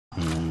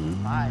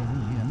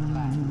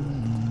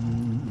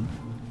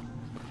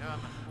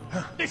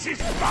This is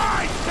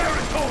my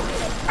territory!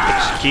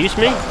 Excuse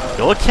me?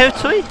 Your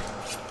territory?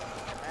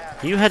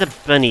 You had a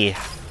bunny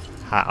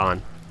hat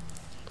on.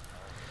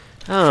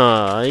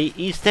 Oh,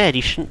 he's dead.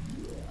 He shouldn't...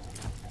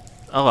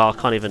 Oh, I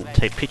can't even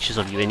take pictures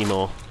of you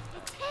anymore.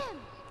 It's him.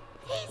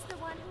 He's the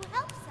one who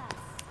helps us.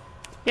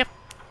 Yep.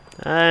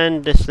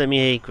 And just let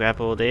me grab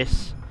all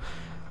this.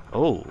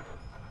 Oh.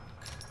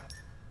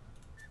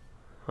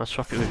 I'll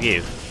swap it with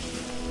you.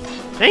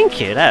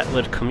 Thank you. That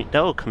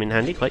will come in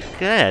handy quite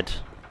good.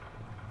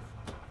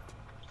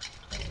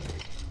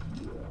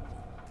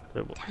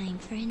 Time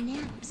for a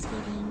nap,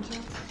 sweet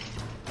angel.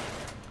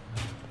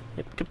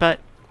 Yep, goodbye.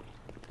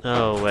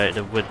 Oh, wait,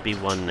 there would be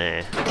one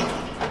there.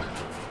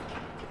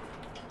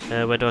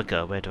 Where do I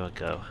go? Where do I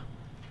go?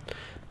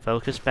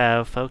 Focus,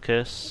 bow,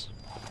 focus.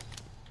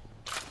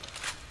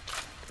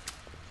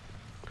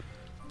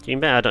 Gene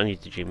bank? I don't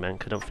need the gene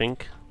bank, I don't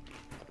think.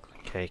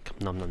 Okay,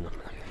 nom nom nom.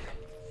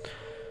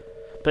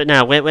 But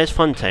now, where's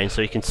Fontaine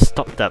so he can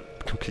stop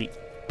that complete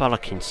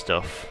bollocking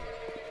stuff?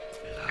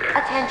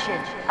 Attention!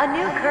 A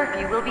new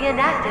curfew will be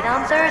enacted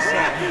on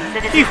Thursday.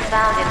 Citizens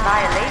found in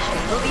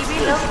violation will be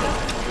relocated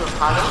to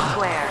Apollo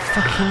Square.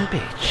 Fucking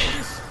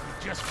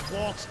bitch. Just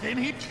waltzed in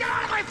here. Get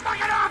out of my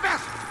fucking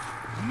office!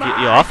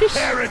 Your office?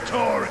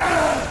 Territory!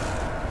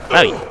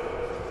 Oh.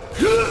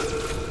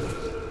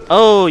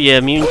 Oh, you're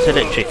immune to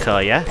electric,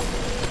 are ya?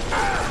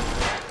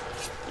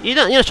 You're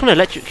not trying to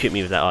electrocute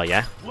me with that, are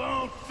ya?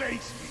 Won't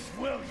face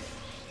me, will you?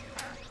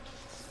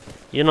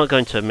 You're not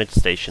going to a mid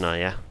station, are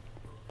ya?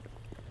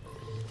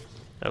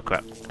 Oh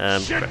crap. Shit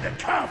Crap. the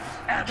cuffs,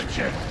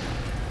 amateur!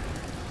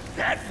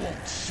 That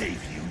won't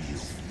save you, you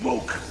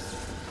mook!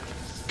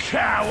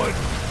 Coward!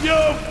 You!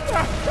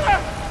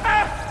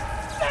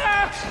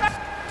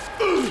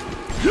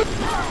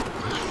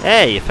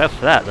 Hey, you fell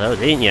for that though,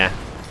 didn't ya?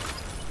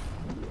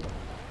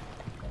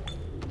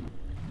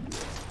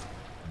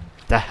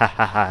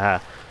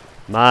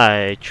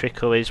 My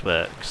trick always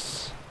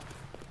works.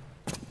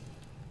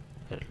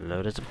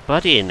 Hello, there's a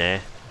body in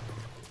there.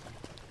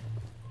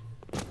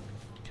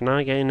 Can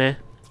I get in there?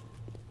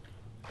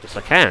 Yes,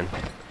 I can.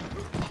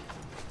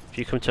 If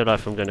you come to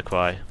life, I'm going to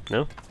cry.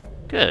 No?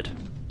 Good.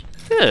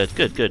 Good,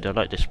 good, good. I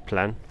like this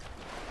plan.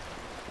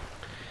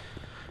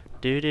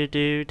 Do do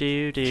do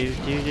do do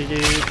do do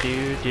do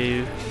do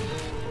do.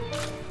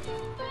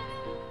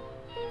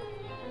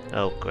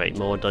 Oh, great!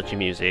 More dodgy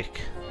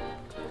music.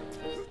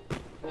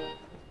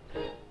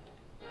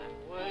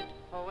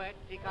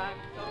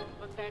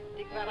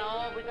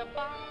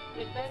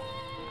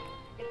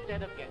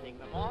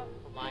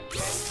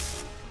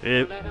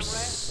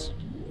 Oops.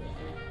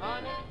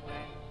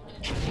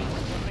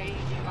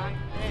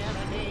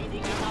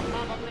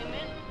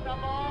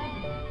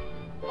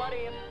 But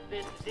if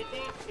this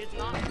city is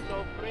not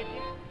so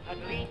pretty, at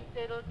least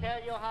it'll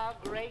tell you how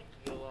great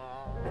you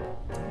are.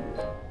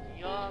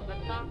 You're the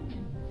top.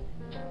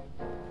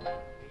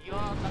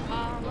 You're the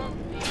power of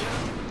the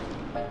earth.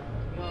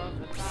 You're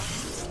the top.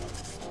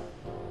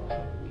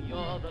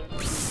 You're the...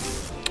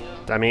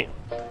 Damn it.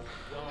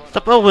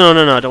 Stop. Oh, no,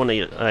 no, no, I don't want to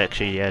eat.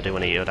 Actually, yeah, I do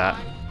want to eat that.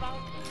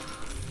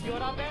 You're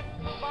the best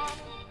of all,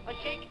 a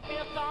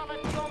Shakespeare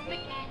sonnet from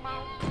Mickey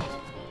Mouse.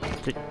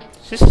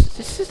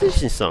 This is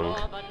this song.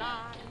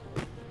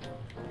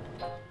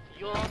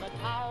 You're the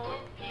Tower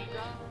of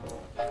Pisa.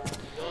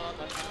 You're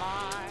the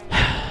smile.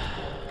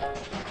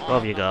 What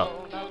have you got?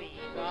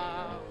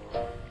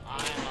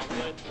 I'm a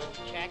worthless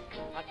check,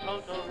 a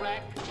total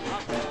wreck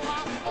of the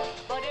top.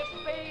 But if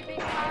baby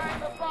I'm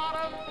the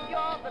bottom,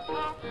 you're the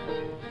top.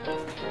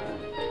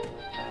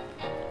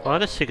 Why are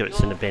the cigarettes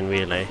in the bin,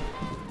 really?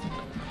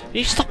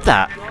 You stop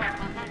that!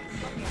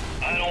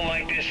 I don't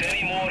like this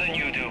any more than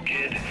you do,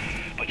 kid.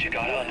 But you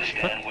gotta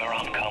understand where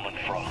I'm coming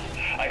from.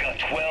 I got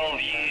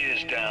 12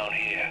 years down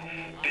here.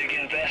 Big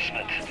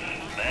investment.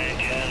 Man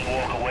can't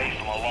walk away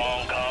from a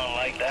long con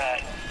like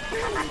that.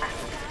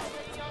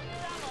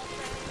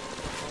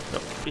 No,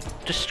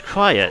 just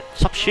quiet.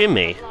 Stop shooting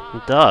me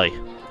and die.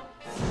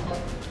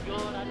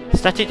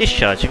 Static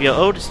discharge. If your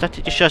old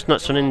static discharge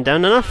not running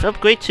down enough,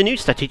 upgrade to new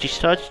static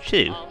discharge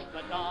 2.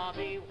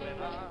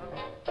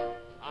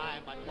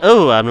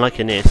 Oh, I'm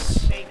liking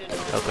this.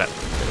 Oh crap.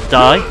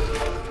 Die.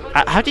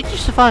 How did you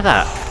survive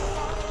that?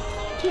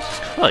 Jesus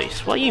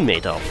Christ, what are you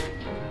made of?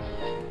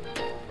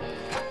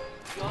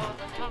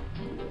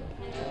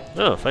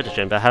 Oh, photo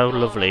chamber, how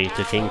lovely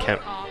to King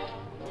Camp.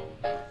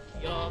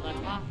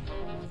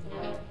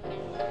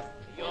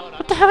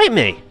 What the hell hit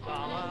me?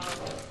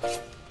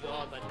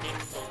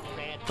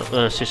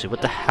 Seriously,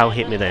 what the hell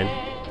hit me then?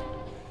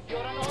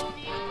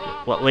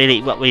 What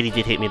really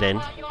did hit me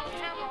then?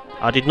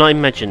 I did not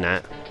imagine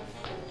that.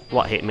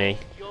 What hit me?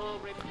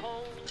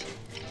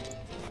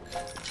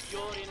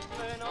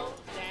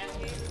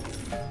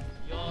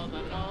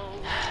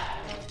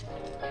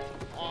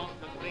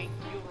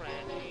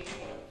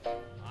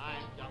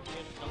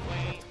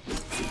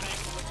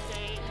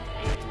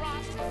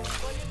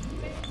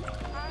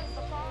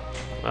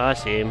 I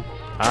see him.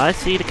 I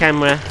see the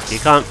camera. You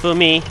can't fool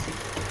me.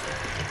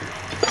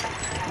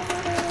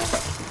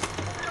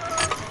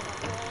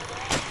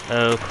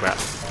 Oh crap.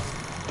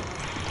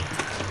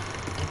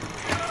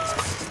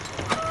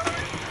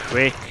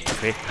 Quick,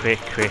 quick, quick,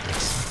 quick.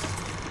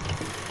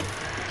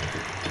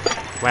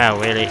 Wow,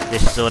 really?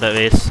 This is all that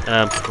is?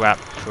 Crap,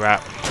 crap,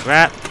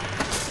 crap.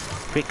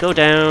 Quick, go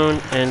down,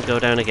 and go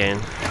down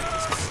again.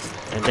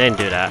 And then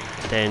do that.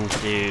 Then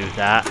do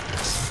that.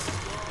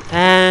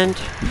 And...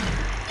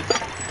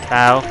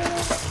 Ow.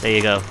 There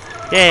you go.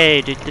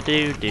 Yay! Do do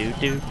do do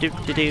do do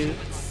do do.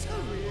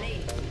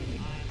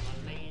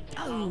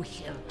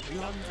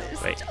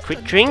 Wait,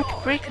 quick drink,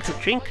 quick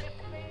drink.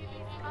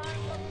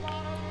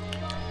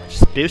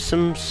 Just do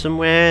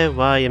somewhere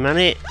while you're at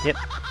it. Yep,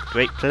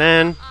 great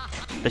plan.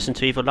 Listen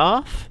to evil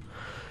laugh,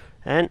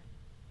 and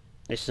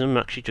this is I'm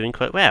actually doing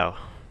quite well.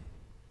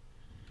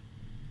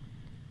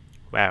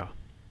 Wow,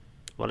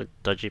 what a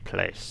dodgy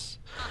place.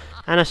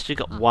 And I still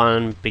got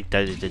one big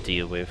daddy to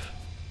deal with.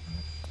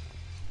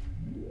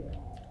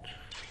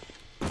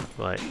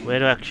 Right, where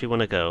do I actually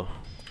want to go?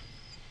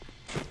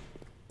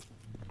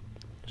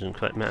 Doesn't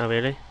quite matter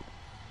really.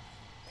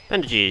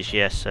 Bandages,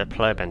 yes,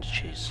 apply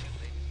bandages.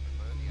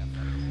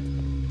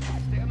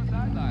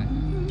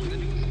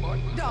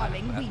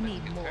 Darling, we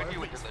need more.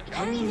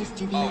 Hurry,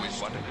 Mr. B.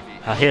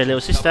 I hear a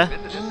little sister.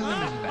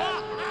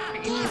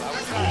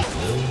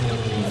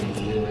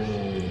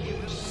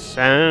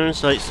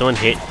 Sounds like someone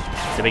hit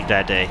the big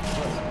daddy.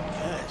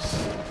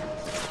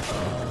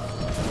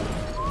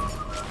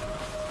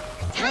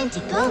 Time to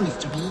go,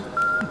 Mr. B.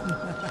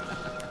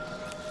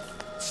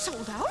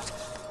 Sold out?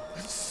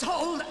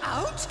 Sold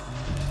out?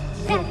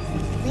 That's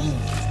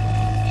please.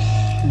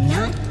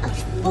 Not a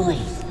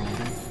voice, please.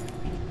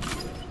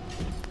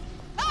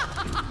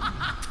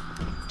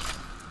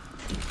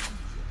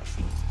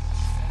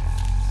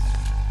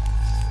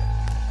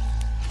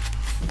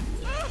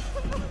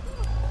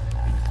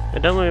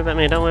 Don't worry about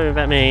me, don't worry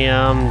about me,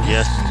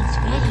 just... It's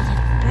ready to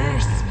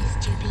burst,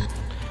 Mr. B.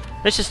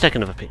 Let's just take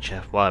another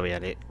picture while we're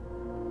at it.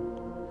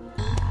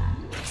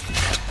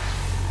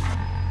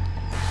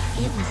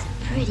 It was a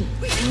pretty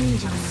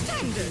angel.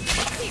 Standard,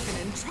 even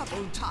in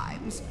troubled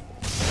times.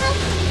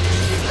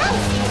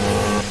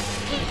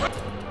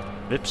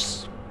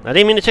 Oops. I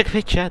didn't mean to take a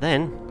picture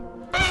then.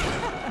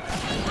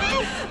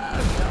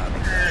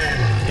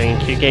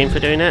 Thank you, game, for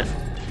doing that.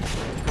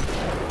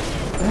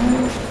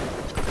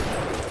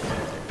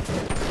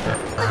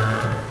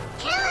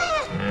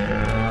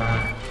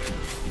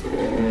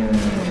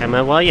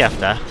 Camera, what are you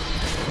after?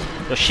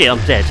 Oh shit, I'm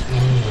dead.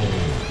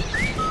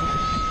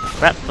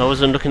 Crap, I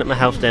wasn't looking at my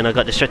health then, I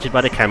got distracted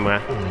by the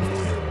camera.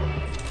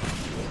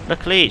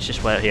 Luckily, it's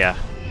just right here.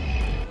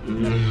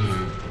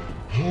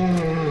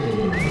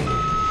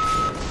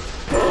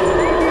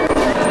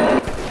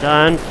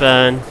 Done,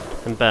 burn,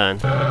 and burn.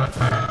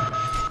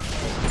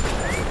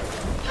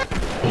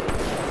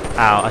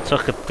 Ow, I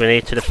took a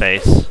grenade to the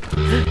face.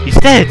 He's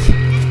dead!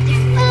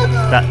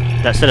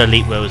 That's an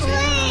elite Rosie.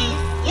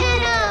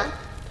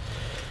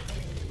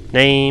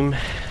 Name.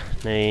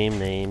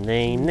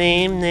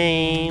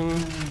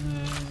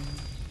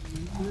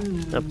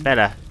 Oh,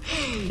 Bella.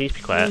 Please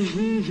be quiet.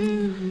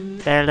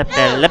 Bella.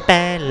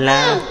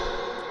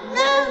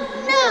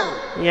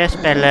 No. Yes,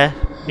 Bella.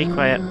 Be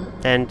quiet.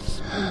 And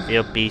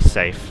you'll be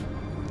safe.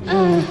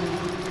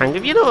 Hang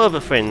with your little other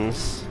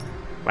friends.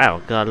 Wow,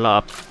 got a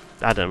lot of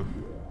Adam.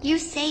 You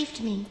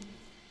saved me.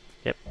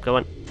 Yep, go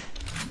on.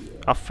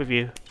 Off with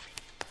you.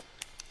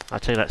 I'll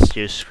take that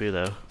steel screw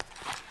though.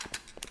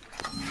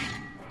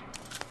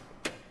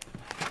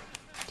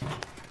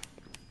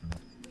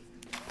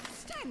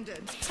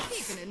 Standard,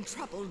 even in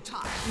troubled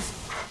times.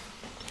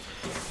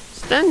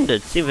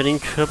 Standards even in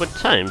troubled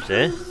times,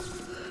 eh?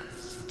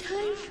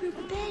 Time for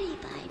Betty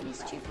Bye,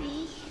 Mr.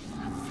 B.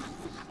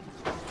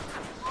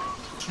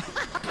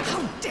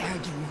 How dare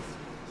you?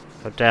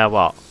 How dare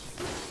what?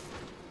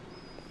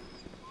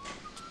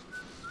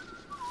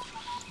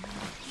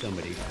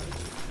 Somebody.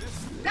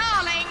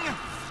 Darling!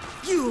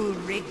 You'll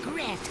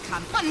regret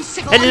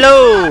uncivil.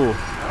 Hello!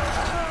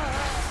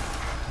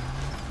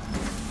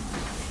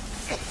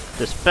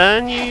 Just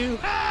burn you.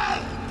 I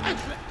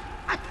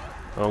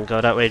won't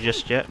go that way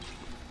just yet.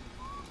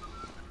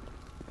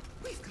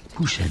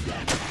 Who said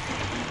that?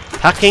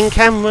 Hacking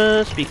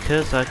cameras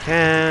because I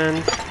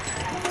can.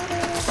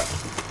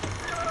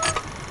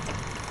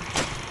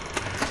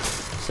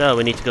 So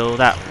we need to go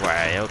that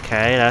way.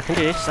 Okay, I can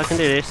do this.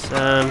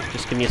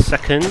 Just give me a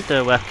second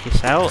to work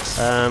this out.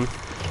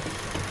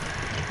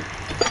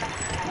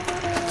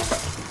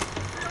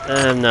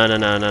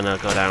 No,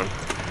 go down.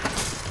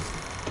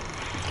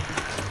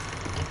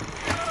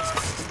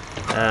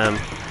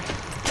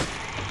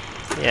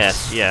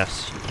 Yes.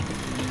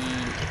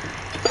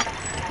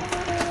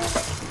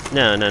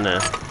 No.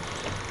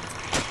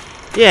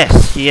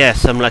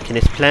 Yes, I'm liking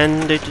this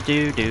plan. Do.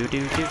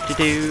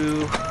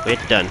 We're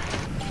done.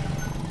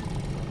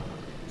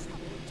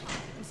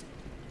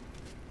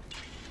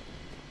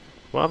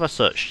 What have I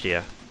searched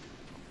here?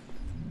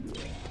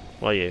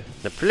 What are you?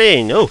 The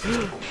plane! Oh!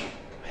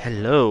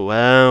 Hello,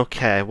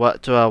 okay,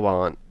 what do I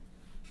want?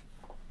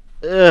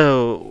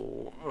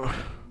 Oh.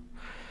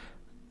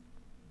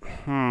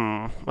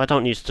 I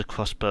don't use the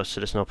crossbow, so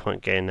there's no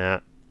point getting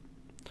that.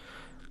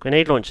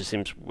 Grenade launcher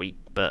seems weak,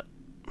 but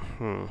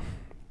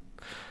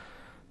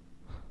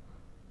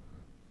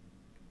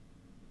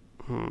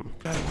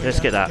let's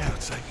get that.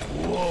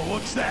 Whoa,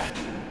 what's that?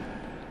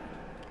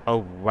 Oh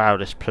wow,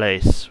 this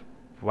place.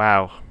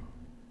 Wow.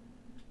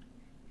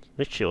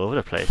 Literally all over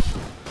the place.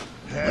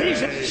 What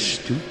is it?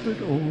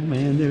 Stupid old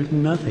man, there's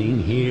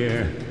nothing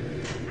here.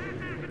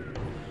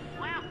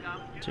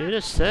 To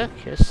the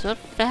circus of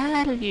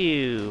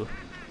value.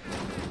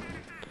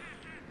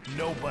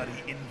 Nobody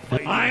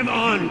invited I'm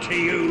on to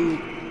you.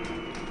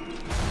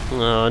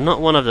 No, not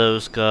one of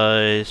those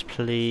guys,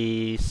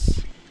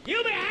 please.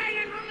 You be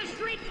hanging from the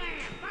street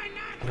lamp by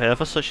night. Wait,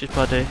 have I touched his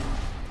body?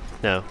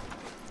 No.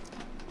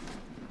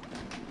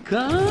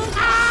 Come.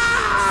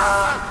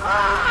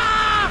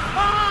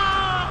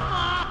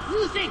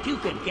 You think you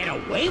could get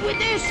away with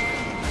this?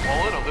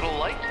 Fallen a little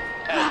light?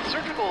 At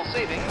Surgical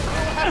Savings,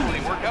 we'll happily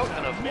work out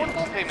an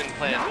affordable payment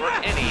plan for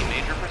any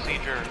major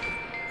procedure.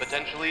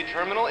 Potentially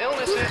terminal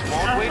illnesses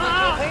won't wait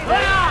until payday.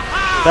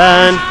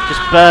 Burn!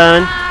 Just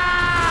burn!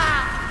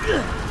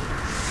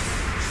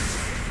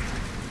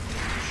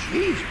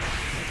 Jeez,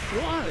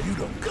 blood. You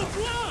don't come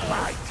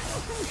right.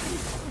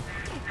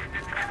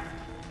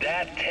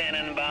 That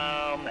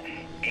Tannenbaum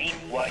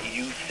ain't what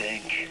you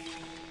think.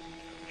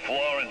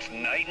 Florence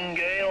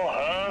Nightingale,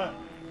 huh?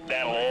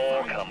 That'll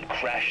all come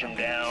crashing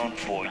down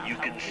for you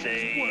can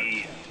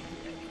say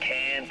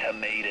canned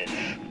tomatoes.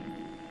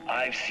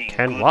 I've seen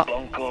Canned good what?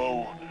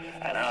 bunco,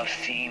 and I've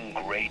seen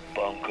great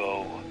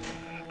bunco.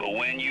 But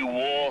when you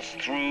waltz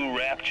through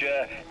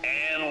Rapture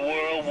and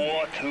World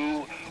War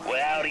II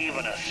without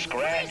even a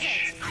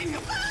scratch,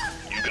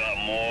 you got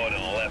more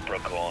than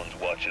leprechauns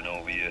watching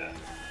over you.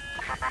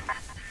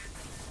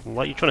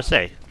 What are you trying to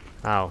say?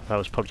 Ow, that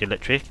was probably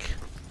electric.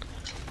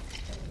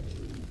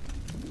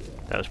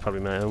 That was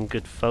probably my own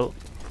good fault.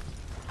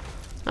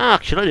 Ah,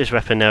 actually, I like this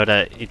weapon now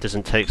that it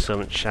doesn't take so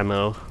much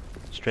ammo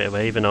straight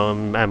away, even though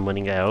I'm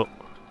running out.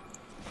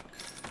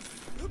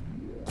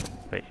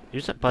 Wait,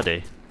 who's that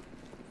buddy?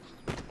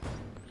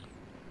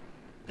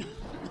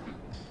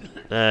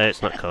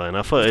 It's not Cohen.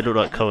 I thought it looked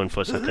like Cohen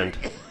for a second.